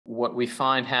what we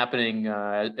find happening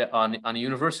on a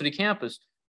university campus,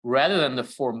 rather than the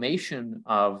formation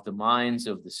of the minds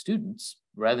of the students,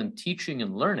 rather than teaching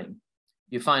and learning,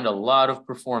 you find a lot of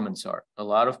performance art, a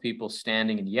lot of people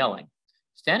standing and yelling.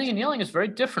 Standing and yelling is very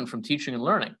different from teaching and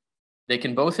learning. They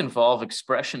can both involve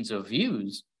expressions of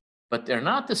views, but they're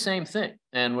not the same thing.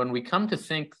 And when we come to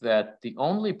think that the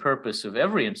only purpose of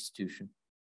every institution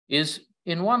is,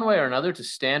 in one way or another, to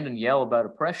stand and yell about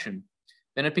oppression,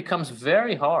 then it becomes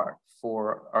very hard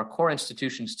for our core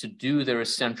institutions to do their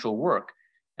essential work.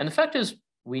 And the fact is,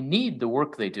 we need the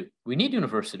work they do. We need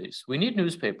universities. We need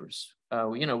newspapers.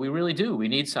 We really do. We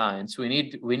need science. We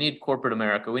need corporate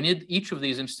America. We need each of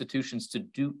these institutions to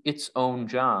do its own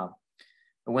job.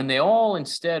 And when they all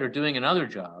instead are doing another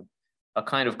job, a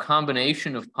kind of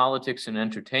combination of politics and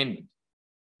entertainment,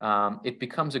 it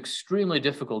becomes extremely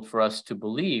difficult for us to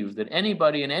believe that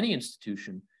anybody in any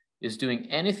institution is doing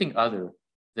anything other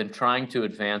than trying to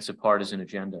advance a partisan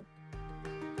agenda.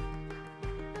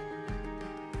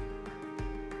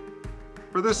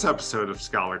 For this episode of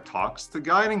Scholar Talks, the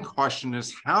guiding question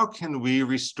is, how can we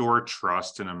restore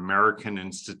trust in American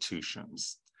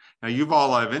institutions? Now, Yuval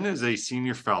Levin is a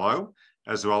senior fellow,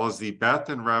 as well as the Beth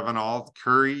and Ravenel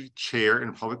Curry Chair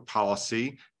in Public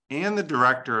Policy and the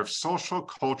Director of Social,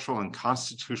 Cultural, and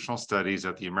Constitutional Studies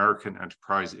at the American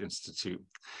Enterprise Institute.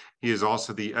 He is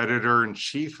also the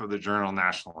editor-in-chief of the journal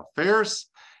National Affairs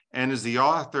and is the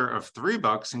author of 3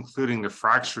 books, including The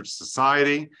Fractured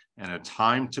Society and A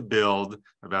Time to Build,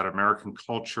 about American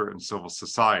culture and civil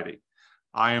society.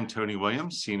 I am Tony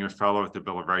Williams, Senior Fellow at the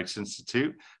Bill of Rights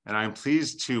Institute, and I'm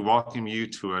pleased to welcome you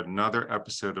to another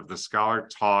episode of the Scholar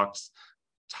Talks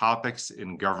Topics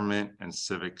in Government and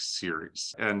Civic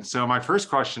series. And so my first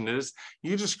question is,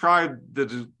 you described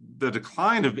the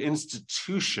decline of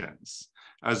institutions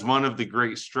as one of the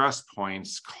great stress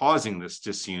points causing this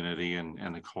disunity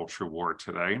and the culture war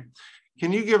today.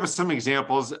 Can you give us some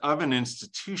examples of an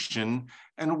institution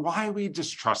and why we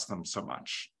distrust them so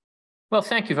much? Well,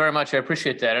 thank you very much. I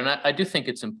appreciate that. And I do think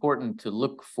it's important to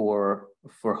look for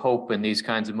hope in these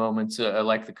kinds of moments,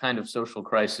 like the kind of social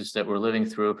crisis that we're living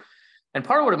through. And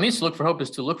part of what it means to look for hope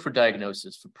is to look for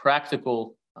diagnosis, for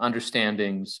practical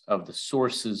understandings of the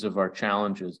sources of our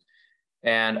challenges.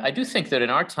 And I do think that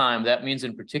in our time, that means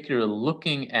in particular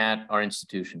looking at our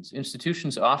institutions.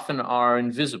 Institutions often are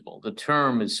invisible. The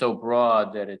term is so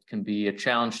broad that it can be a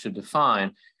challenge to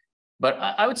define. But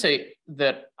I would say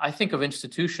that I think of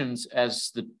institutions as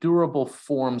the durable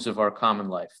forms of our common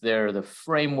life. They're the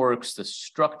frameworks, the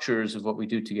structures of what we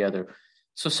do together.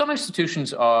 So some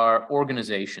institutions are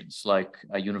organizations like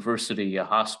a university, a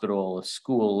hospital, a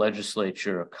school,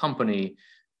 legislature, a company,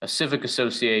 a civic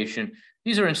association.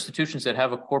 These are institutions that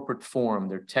have a corporate form.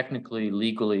 They're technically,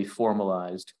 legally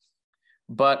formalized.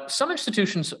 But some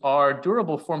institutions are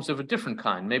durable forms of a different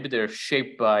kind. Maybe they're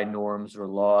shaped by norms or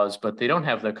laws, but they don't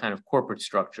have that kind of corporate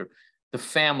structure. The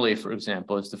family, for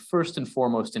example, is the first and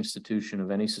foremost institution of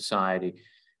any society.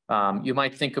 You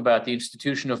might think about the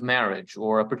institution of marriage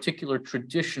or a particular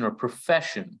tradition or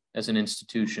profession as an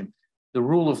institution. The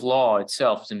rule of law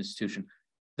itself is an institution.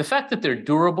 The fact that they're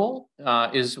durable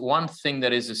is one thing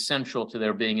that is essential to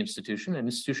their being institution. An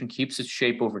institution keeps its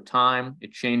shape over time.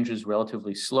 It changes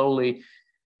relatively slowly,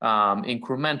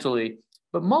 incrementally.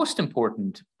 But most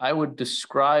important, I would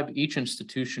describe each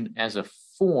institution as a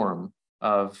form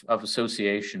of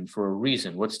association for a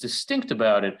reason. What's distinct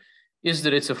about it is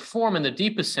that it's a form in the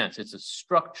deepest sense. It's a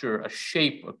structure, a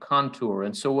shape, a contour.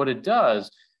 And so what it does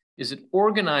is it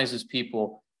organizes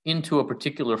people into a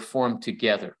particular form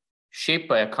together, shaped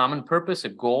by a common purpose, a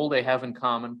goal they have in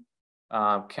common,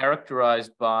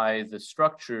 characterized by the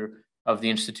structure of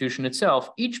the institution itself.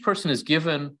 Each person is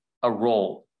given a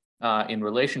role in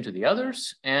relation to the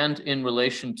others and in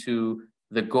relation to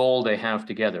the goal they have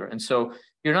together. And so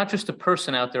you're not just a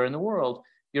person out there in the world,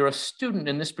 you're a student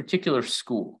in this particular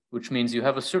school, which means you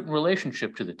have a certain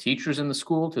relationship to the teachers in the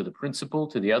school, to the principal,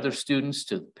 to the other students,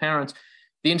 to the parents.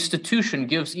 The institution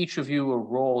gives each of you a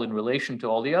role in relation to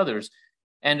all the others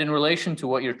and in relation to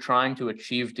what you're trying to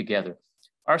achieve together.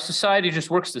 Our society just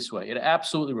works this way. It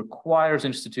absolutely requires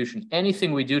institutions.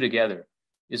 Anything we do together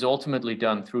is ultimately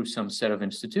done through some set of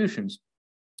institutions.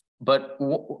 But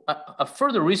a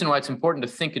further reason why it's important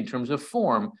to think in terms of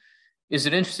form is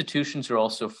that institutions are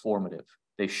also formative.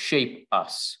 They shape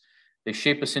us. They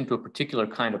shape us into a particular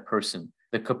kind of person.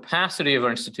 The capacity of our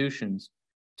institutions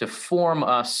to form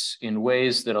us in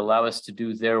ways that allow us to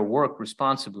do their work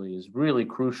responsibly is really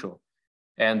crucial.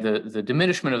 And the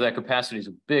diminishment of that capacity is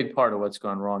a big part of what's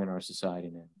gone wrong in our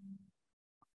society now.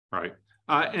 Right.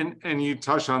 And you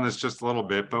touched on this just a little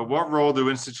bit, but what role do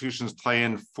institutions play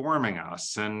in forming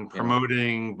us and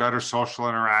promoting better social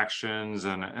interactions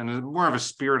and more of a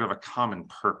spirit of a common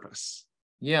purpose?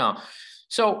 Yeah.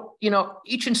 So,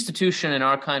 each institution in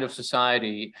our kind of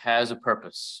society has a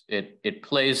purpose. It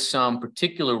plays some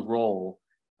particular role.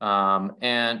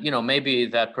 And maybe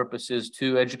that purpose is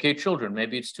to educate children.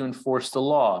 Maybe it's to enforce the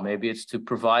law. Maybe it's to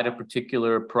provide a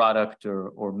particular product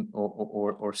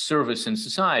or service in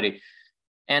society.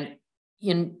 And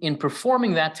in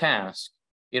performing that task,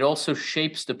 it also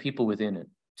shapes the people within it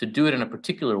to do it in a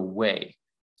particular way,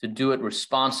 to do it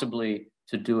responsibly,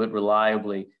 to do it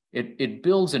reliably. It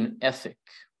builds an ethic.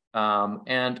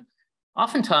 And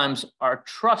oftentimes our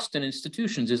trust in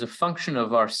institutions is a function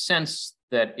of our sense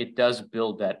that it does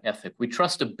build that ethic. We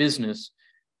trust a business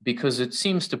because it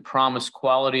seems to promise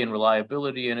quality and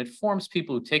reliability, and it forms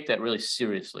people who take that really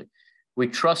seriously. We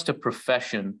trust a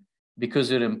profession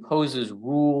because it imposes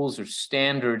rules or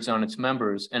standards on its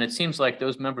members, and it seems like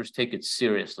those members take it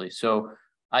seriously. So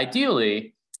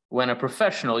ideally, when a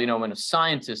professional, when a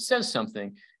scientist says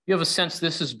something, you have a sense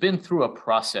this has been through a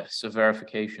process of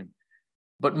verification.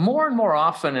 But more and more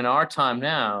often in our time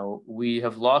now, we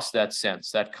have lost that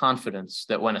sense, that confidence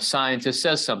that when a scientist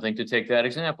says something, to take that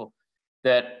example,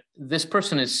 that this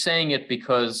person is saying it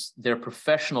because their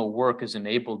professional work has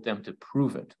enabled them to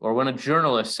prove it. Or when a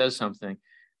journalist says something,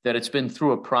 that it's been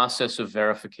through a process of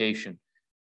verification.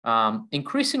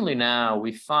 Increasingly now,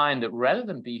 we find that rather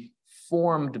than be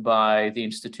formed by the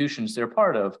institutions they're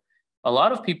part of, a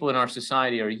lot of people in our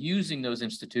society are using those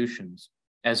institutions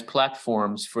as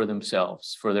platforms for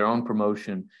themselves, for their own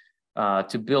promotion,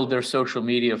 to build their social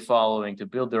media following, to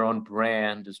build their own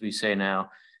brand, as we say now.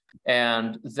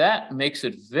 And that makes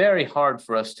it very hard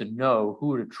for us to know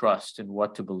who to trust and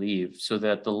what to believe, so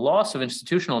that the loss of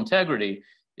institutional integrity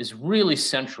is really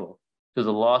central to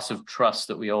the loss of trust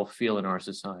that we all feel in our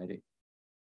society.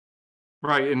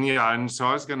 Right. And so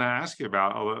I was going to ask you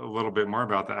about a little bit more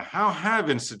about that. How have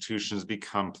institutions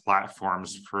become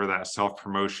platforms for that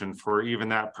self-promotion, for even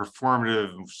that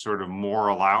performative sort of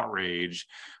moral outrage,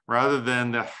 rather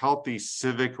than the healthy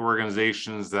civic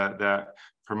organizations that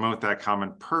promote that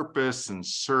common purpose and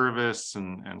service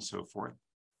and so forth?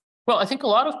 Well, I think a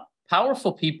lot of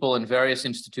powerful people in various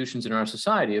institutions in our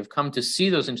society have come to see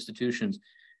those institutions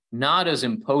not as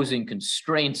imposing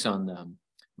constraints on them,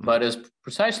 but as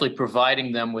precisely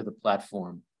providing them with a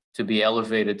platform to be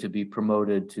elevated, to be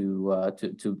promoted,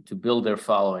 to build their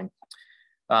following.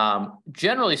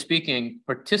 Generally speaking,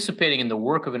 participating in the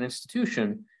work of an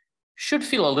institution should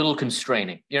feel a little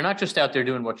constraining. You're not just out there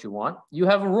doing what you want. You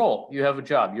have a role, you have a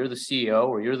job. You're the CEO,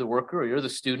 or you're the worker, or you're the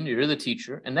student, or you're the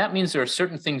teacher. And that means there are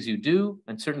certain things you do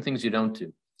and certain things you don't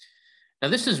do. Now,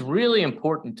 this is really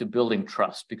important to building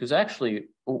trust, because actually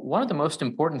one of the most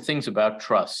important things about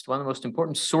trust, one of the most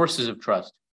important sources of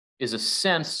trust, is a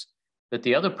sense that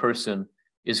the other person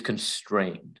is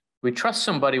constrained. We trust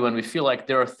somebody when we feel like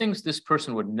there are things this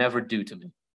person would never do to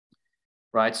me,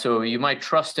 right? So you might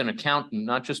trust an accountant,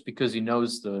 not just because he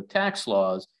knows the tax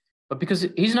laws, but because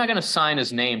he's not going to sign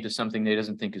his name to something that he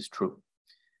doesn't think is true.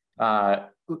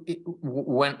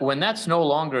 When that's no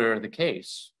longer the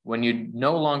case, when you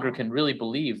no longer can really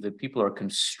believe that people are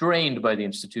constrained by the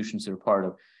institutions they're part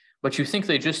of, but you think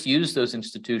they just use those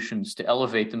institutions to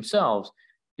elevate themselves,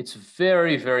 it's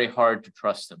very, very hard to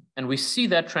trust them. And we see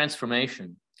that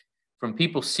transformation from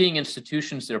people seeing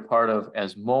institutions they're part of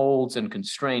as molds and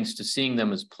constraints to seeing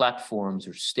them as platforms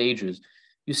or stages.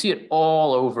 You see it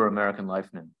all over American life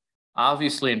now.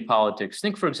 Obviously in politics,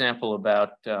 think, for example,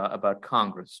 about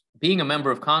Congress. Being a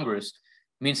member of Congress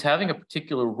means having a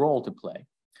particular role to play.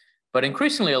 But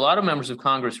increasingly, a lot of members of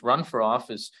Congress run for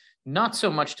office not so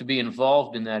much to be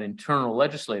involved in that internal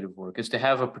legislative work as to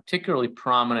have a particularly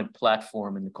prominent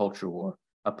platform in the culture war,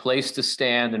 a place to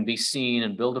stand and be seen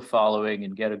and build a following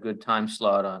and get a good time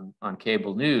slot on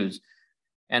cable news.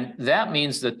 And that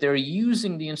means that they're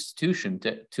using the institution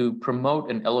to promote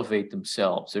and elevate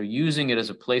themselves. They're using it as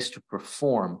a place to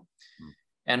perform.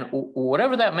 And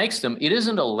whatever that makes them, it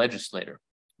isn't a legislator,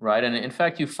 right? And in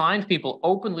fact, you find people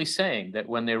openly saying that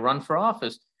when they run for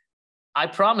office, I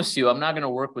promise you, I'm not going to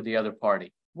work with the other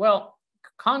party. Well,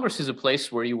 Congress is a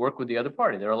place where you work with the other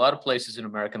party. There are a lot of places in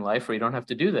American life where you don't have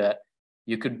to do that.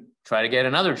 You could try to get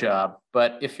another job.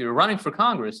 But if you're running for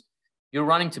Congress, you're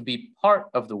running to be part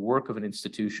of the work of an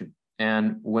institution.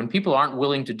 And when people aren't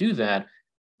willing to do that,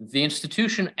 the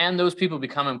institution and those people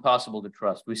become impossible to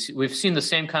trust. We've seen the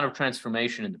same kind of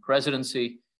transformation in the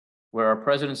presidency, where our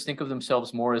presidents think of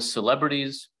themselves more as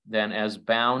celebrities than as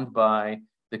bound by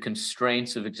the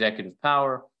constraints of executive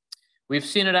power. We've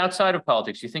seen it outside of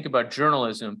politics. You think about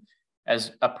journalism as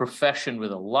a profession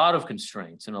with a lot of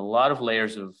constraints and a lot of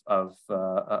layers of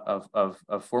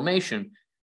formation.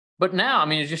 But now, I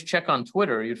mean, you just check on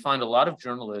Twitter, you'd find a lot of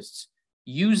journalists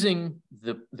using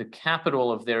the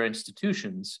capital of their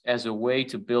institutions as a way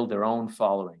to build their own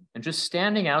following and just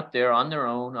standing out there on their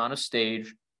own, on a stage,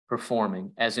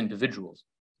 performing as individuals.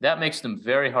 That makes them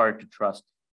very hard to trust.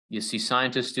 You see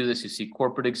scientists do this, you see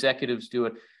corporate executives do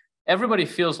it. Everybody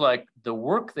feels like the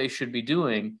work they should be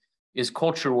doing is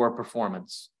culture war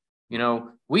performance. You know,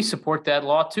 we support that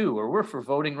law too, or we're for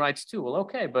voting rights too. Well,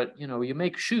 okay, but you know, you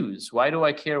make shoes. Why do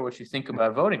I care what you think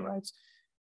about voting rights?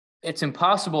 It's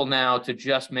impossible now to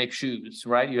just make shoes,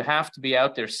 right? You have to be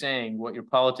out there saying what your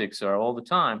politics are all the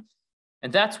time.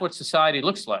 And that's what society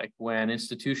looks like when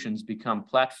institutions become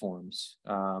platforms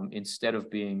instead of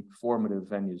being formative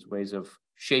venues, ways of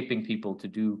shaping people to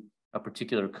do a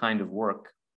particular kind of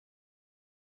work.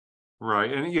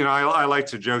 Right. And, you know, I like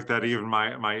to joke that even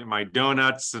my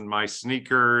donuts and my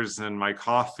sneakers and my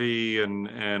coffee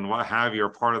and what have you are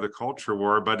part of the culture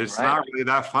war, but it's not really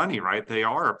that funny, right? They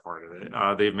are a part of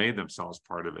it. They've made themselves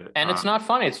part of it. And it's not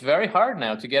funny. It's very hard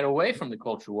now to get away from the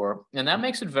culture war. And that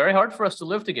makes it very hard for us to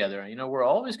live together. You know, we're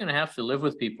always going to have to live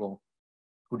with people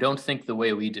who don't think the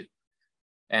way we do.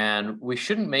 And we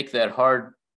shouldn't make that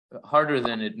harder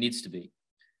than it needs to be.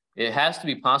 It has to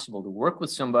be possible to work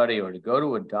with somebody or to go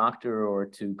to a doctor or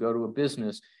to go to a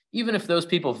business, even if those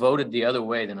people voted the other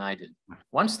way than I did.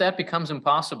 Once that becomes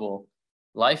impossible,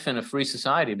 life in a free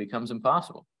society becomes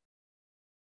impossible.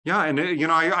 Yeah. And, you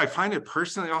know, I find it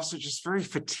personally also just very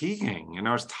fatiguing. You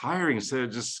know, it's tiring. So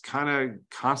just kind of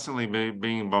constantly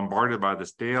being bombarded by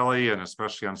this daily and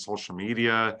especially on social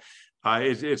media.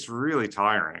 It's really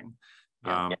tiring.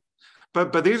 Yeah.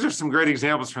 But these are some great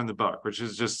examples from the book, which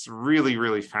is just really,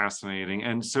 really fascinating.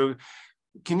 And so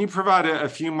can you provide a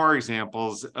few more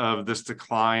examples of this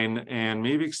decline and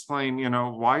maybe explain, you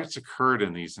know, why it's occurred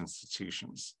in these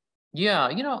institutions? Yeah,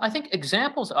 you know, I think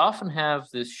examples often have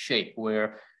this shape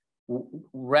where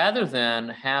rather than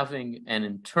having an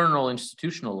internal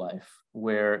institutional life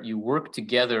where you work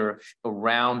together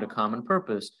around a common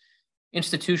purpose,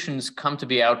 institutions come to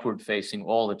be outward facing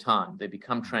all the time. They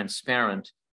become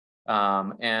transparent.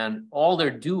 And all they're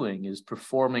doing is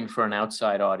performing for an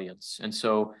outside audience. And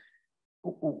so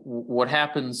what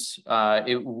happens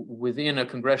within a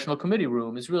congressional committee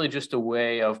room is really just a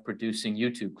way of producing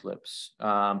YouTube clips.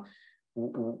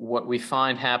 What we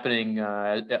find happening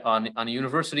on a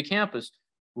university campus,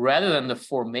 rather than the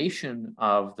formation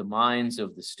of the minds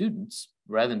of the students,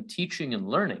 rather than teaching and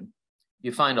learning,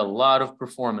 you find a lot of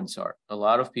performance art, a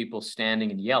lot of people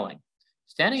standing and yelling.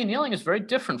 Standing and yelling is very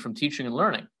different from teaching and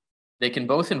learning. They can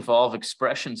both involve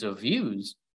expressions of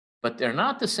views, but they're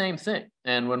not the same thing.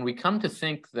 And when we come to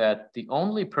think that the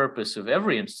only purpose of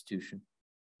every institution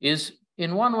is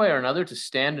in one way or another to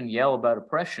stand and yell about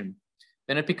oppression,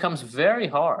 then it becomes very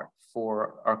hard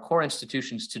for our core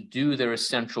institutions to do their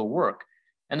essential work.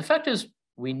 And the fact is,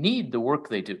 we need the work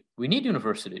they do. We need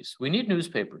universities. We need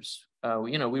newspapers.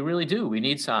 You know, we really do. We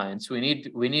need science. We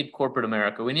need corporate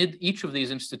America. We need each of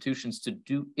these institutions to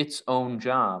do its own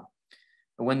job.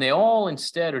 When they all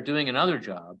instead are doing another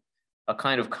job, a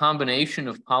kind of combination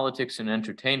of politics and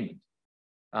entertainment,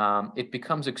 it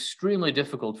becomes extremely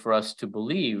difficult for us to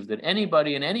believe that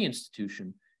anybody in any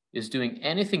institution is doing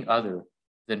anything other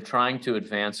than trying to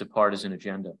advance a partisan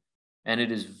agenda. And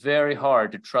it is very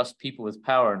hard to trust people with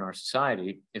power in our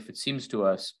society if it seems to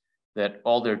us that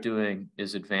all they're doing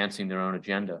is advancing their own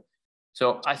agenda.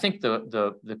 So I think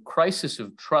the crisis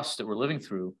of trust that we're living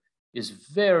through is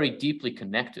very deeply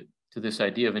connected to this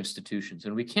idea of institutions.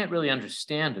 And we can't really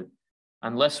understand it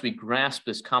unless we grasp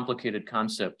this complicated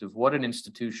concept of what an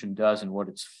institution does and what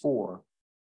it's for.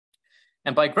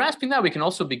 And by grasping that, we can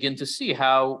also begin to see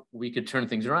how we could turn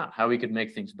things around, how we could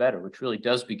make things better, which really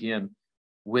does begin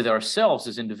with ourselves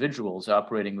as individuals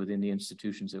operating within the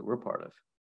institutions that we're part of.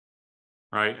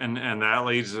 Right. And that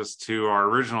leads us to our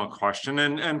original question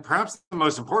and perhaps the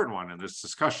most important one in this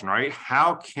discussion, right?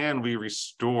 How can we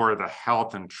restore the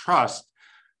health and trust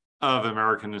of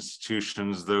American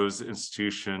institutions, those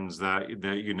institutions that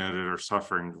you noted are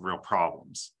suffering real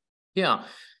problems? Yeah,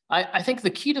 I think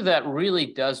the key to that really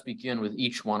does begin with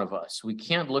each one of us. We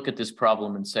can't look at this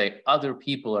problem and say other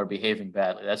people are behaving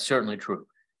badly. That's certainly true.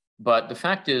 But the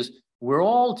fact is, we're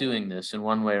all doing this in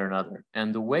one way or another.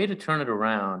 And the way to turn it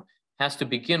around has to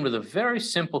begin with a very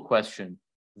simple question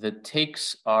that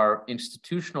takes our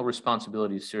institutional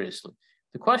responsibilities seriously.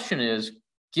 The question is,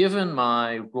 given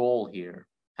my role here,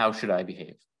 how should I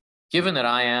behave? Given that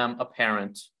I am a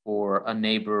parent or a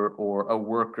neighbor or a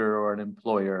worker or an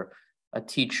employer, a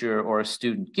teacher or a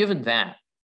student, given that,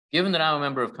 given that I'm a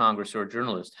member of Congress or a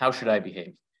journalist, how should I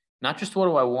behave? Not just what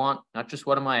do I want, not just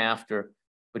what am I after,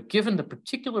 but given the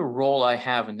particular role I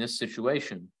have in this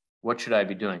situation, what should I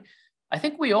be doing? I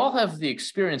think we all have the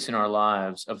experience in our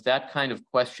lives of that kind of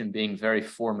question being very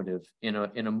formative in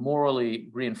a morally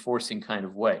reinforcing kind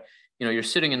of way. You know, you're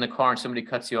sitting in the car and somebody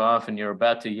cuts you off and you're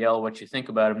about to yell what you think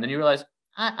about them. And then you realize,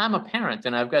 I'm a parent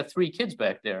and I've got 3 kids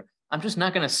back there. I'm just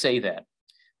not going to say that.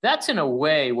 That's in a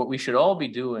way what we should all be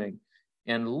doing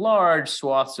in large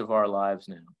swaths of our lives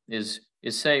now is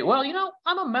say, well, you know,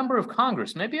 I'm a member of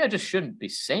Congress. Maybe I just shouldn't be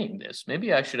saying this.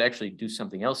 Maybe I should actually do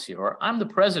something else here. Or I'm the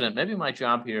president. Maybe my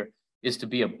job here is to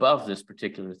be above this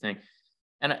particular thing.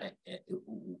 And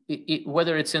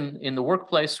whether it's in the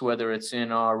workplace, whether it's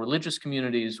in our religious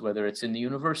communities, whether it's in the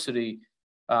university,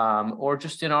 or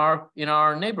just in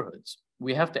our neighborhoods,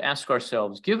 we have to ask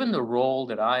ourselves, given the role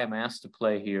that I am asked to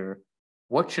play here,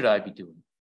 what should I be doing?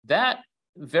 That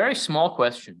very small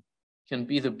question can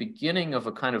be the beginning of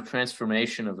a kind of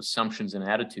transformation of assumptions and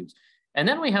attitudes. And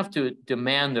then we have to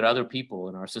demand that other people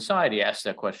in our society ask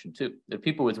that question too, that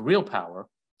people with real power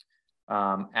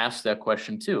ask that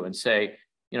question too and say,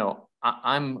 you know,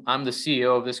 I'm the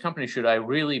CEO of this company. Should I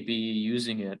really be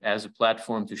using it as a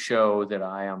platform to show that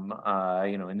I am,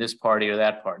 you know, in this party or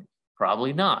that party?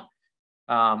 Probably not.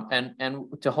 And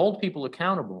to hold people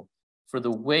accountable for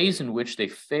the ways in which they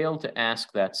fail to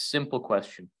ask that simple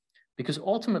question, because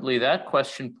ultimately that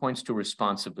question points to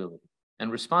responsibility.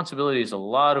 And responsibility is a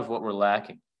lot of what we're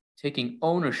lacking, taking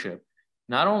ownership,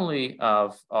 not only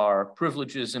of our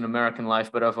privileges in American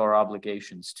life, but of our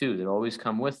obligations too, that always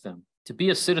come with them. To be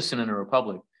a citizen in a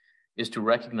republic is to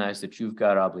recognize that you've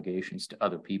got obligations to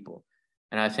other people.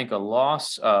 And I think a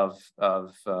loss of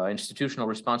institutional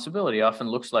responsibility often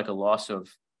looks like a loss of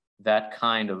that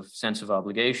kind of sense of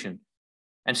obligation.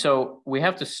 And so we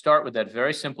have to start with that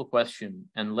very simple question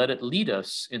and let it lead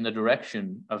us in the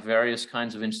direction of various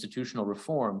kinds of institutional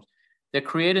reforms that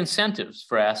create incentives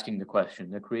for asking the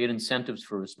question, that create incentives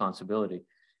for responsibility.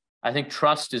 I think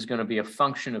trust is going to be a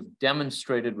function of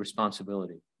demonstrated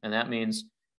responsibility. And that means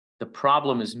the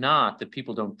problem is not that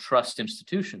people don't trust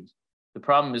institutions. The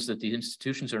problem is that the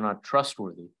institutions are not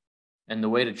trustworthy. And the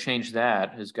way to change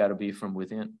that has got to be from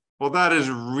within. Well, that is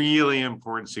really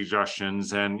important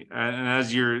suggestions. And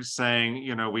as you're saying,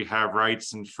 you know, we have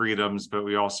rights and freedoms, but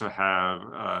we also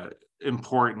have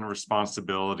important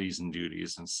responsibilities and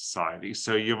duties in society.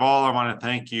 So Yuval, I want to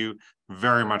thank you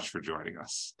very much for joining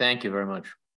us. Thank you very much.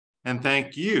 And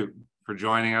thank you for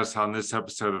joining us on this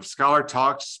episode of Scholar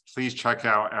Talks. Please check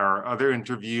out our other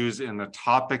interviews in the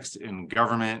Topics in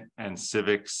Government and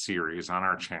Civic series on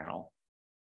our channel.